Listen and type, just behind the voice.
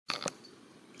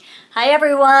Hi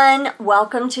everyone,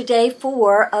 welcome to day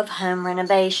 4 of home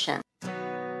renovation.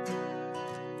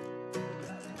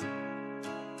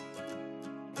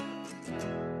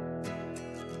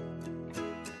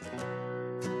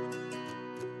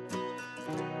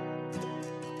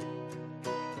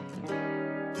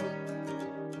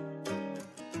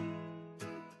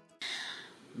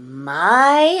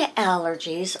 My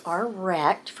allergies are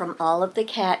wrecked from all of the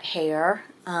cat hair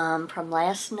from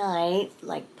last night,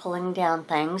 like pulling down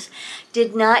things.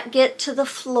 Did not get to the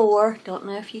floor. Don't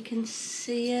know if you can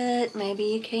see it. Maybe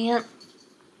you can't.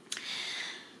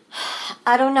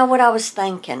 I don't know what I was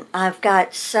thinking. I've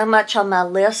got so much on my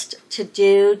list to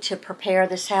do to prepare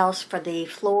this house for the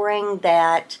flooring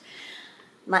that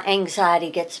my anxiety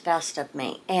gets the best of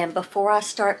me. And before I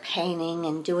start painting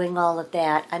and doing all of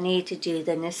that, I need to do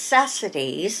the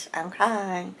necessities. I'm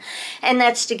crying. And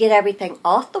that's to get everything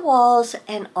off the walls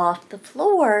and off the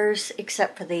floors,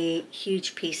 except for the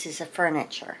huge pieces of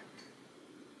furniture.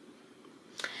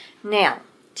 Now,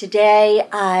 today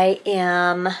I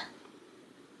am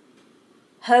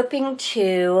hoping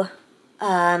to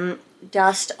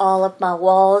dust all of my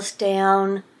walls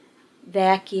down,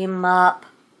 vacuum up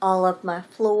all of my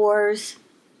floors,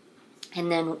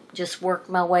 and then just work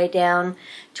my way down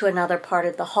to another part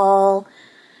of the hall.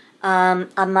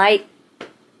 I might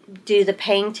do the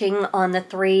painting on the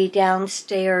 3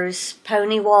 downstairs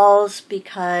pony walls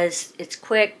because it's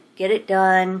quick, get it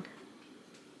done.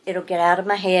 It'll get out of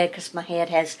my head because my head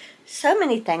has so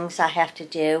many things I have to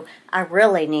do. I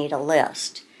really need a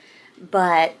list.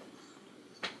 But,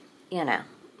 you know,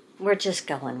 we're just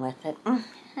going with it.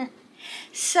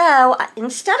 So,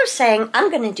 instead of saying,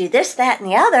 I'm going to do this, that, and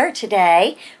the other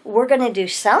today, we're going to do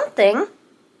something,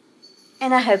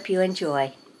 and I hope you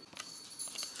enjoy.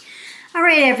 All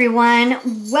right, everyone,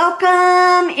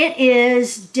 welcome. It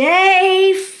is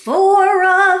day 4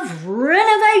 of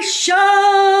renovations.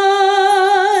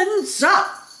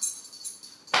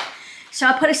 So,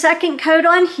 I put a second coat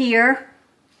on here.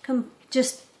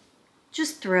 Just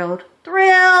thrilled.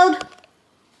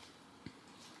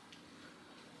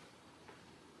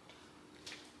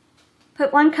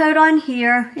 Put one coat on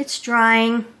here. It's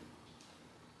drying.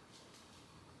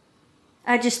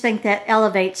 I just think that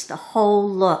elevates the whole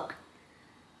look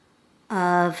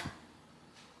of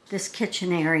this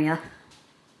kitchen area.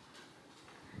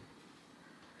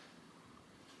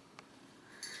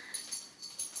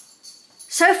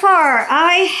 So far,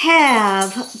 I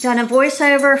have done a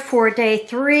voiceover for day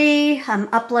 3. I'm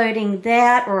uploading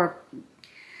that, or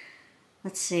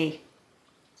let's see,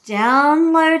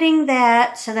 downloading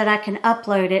that so that I can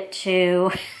upload it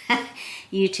to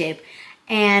YouTube.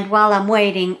 And while I'm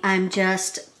waiting, I'm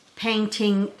just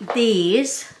painting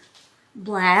these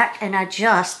black, and I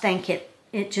just think it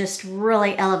just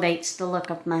really elevates the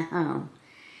look of my home.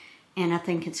 And I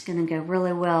think it's going to go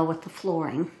really well with the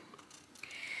flooring.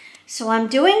 So I'm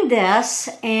doing this,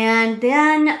 and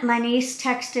then my niece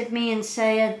texted me and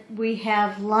said we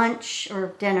have lunch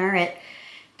or dinner at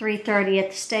 3:30 at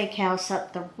the steakhouse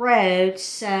up the road.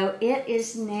 So it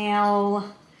is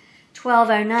now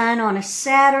 12:09 on a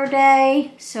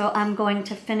Saturday. So I'm going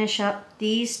to finish up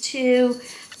these 2,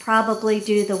 probably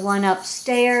do the one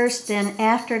upstairs. Then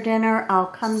after dinner, I'll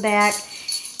come back,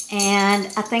 and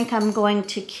I think I'm going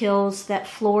to Kills that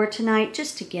floor tonight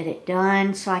just to get it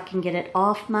done so I can get it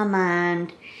off my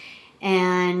mind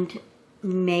and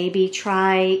maybe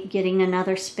try getting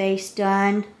another space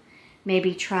done.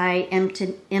 Maybe try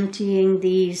emptying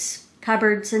these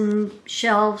cupboards and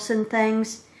shelves and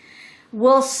things.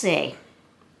 We'll see.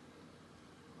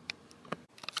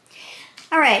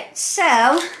 All right,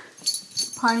 so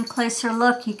upon closer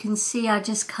look, you can see I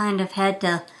just kind of had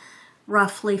to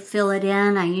roughly fill it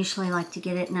in. I usually like to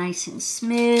get it nice and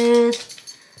smooth,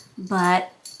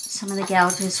 but some of the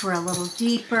gouges were a little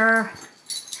deeper.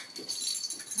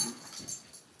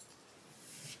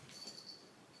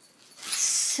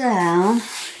 So,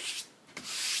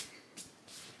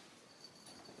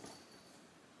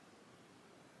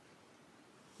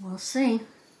 we'll see.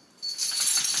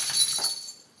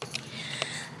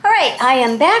 All right, I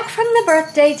am back from the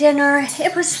birthday dinner.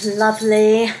 It was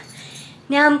lovely.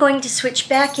 Now I'm going to switch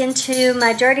back into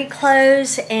my dirty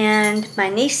clothes, and my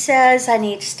niece says I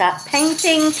need to stop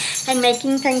painting and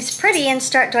making things pretty and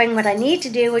start doing what I need to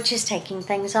do, which is taking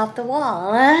things off the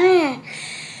wall.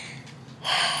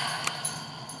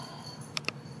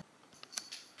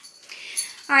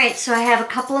 All right, so I have a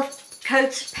couple of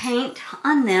coats of paint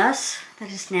on this that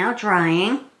is now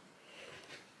drying.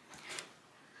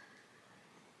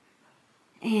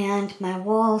 And my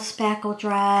wall spackle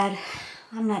dried.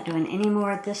 I'm not doing any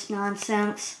more of this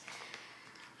nonsense.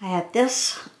 I have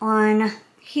this on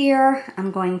here.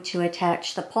 I'm going to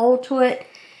attach the pole to it,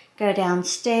 go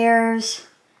downstairs,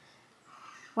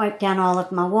 wipe down all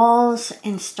of my walls,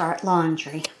 and start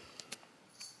laundry.